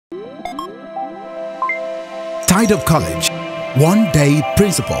Taidob College, one-day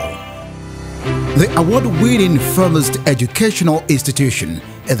principal. The award-winning first educational institution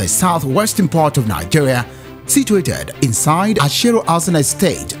in the southwestern part of Nigeria, situated inside Asero Housing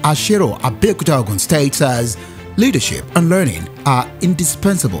Estate, Asero, Abeokuta, Ogun State, says leadership and learning are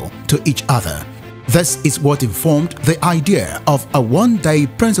indispensable to each other. This is what informed the idea of a one-day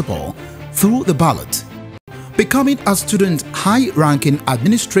principal through the ballot. Becoming a student high-ranking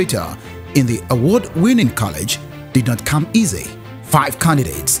administrator in the award-winning college did not come easy. 5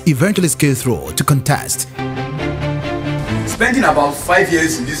 candidates eventually scaled through to contest. Spending about 5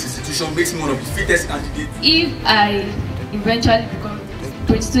 years in this institution makes me one of the fittest candidates. If I eventually become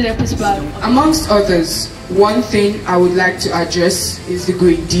student principal, amongst others, one thing I would like to address is the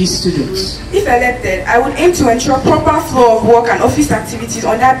grade D students. If elected, I would aim to ensure proper flow of work and office activities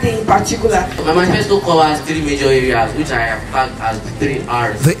on that day in particular. My manifesto covers 3 major areas, which I have tagged as the 3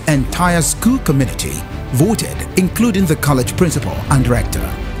 R's. The entire school community voted, including the college principal and rector.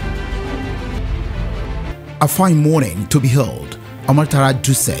 A fine morning to behold, Omartara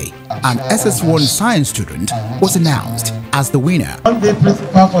Duse, an SS1 science student, was announced as the winner. One-day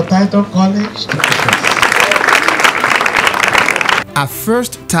principal for Taidob College. Our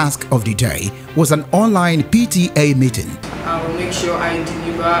first task of the day was an online PTA meeting. I will make sure I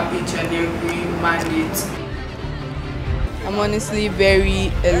deliver each and every mandate. I'm honestly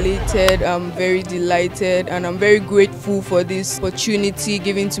very elated, I'm very delighted, and I'm very grateful for this opportunity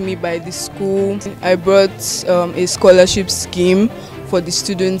given to me by the school. I brought a scholarship scheme for the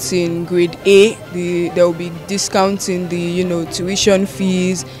students in grade A. There will be discounts in the tuition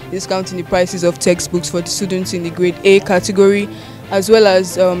fees, discounts in the prices of textbooks for the students in the grade A category, as well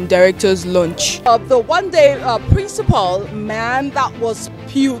as director's lunch. The one-day principal, man, that was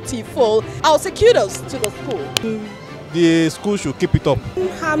beautiful. I'll say kudos to the school. The school should keep it up.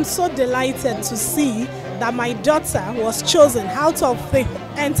 I'm so delighted to see that my daughter was chosen out of the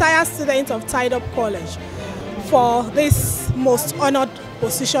entire students of Taidob College for this most honored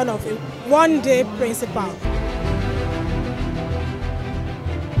position of a one-day principal.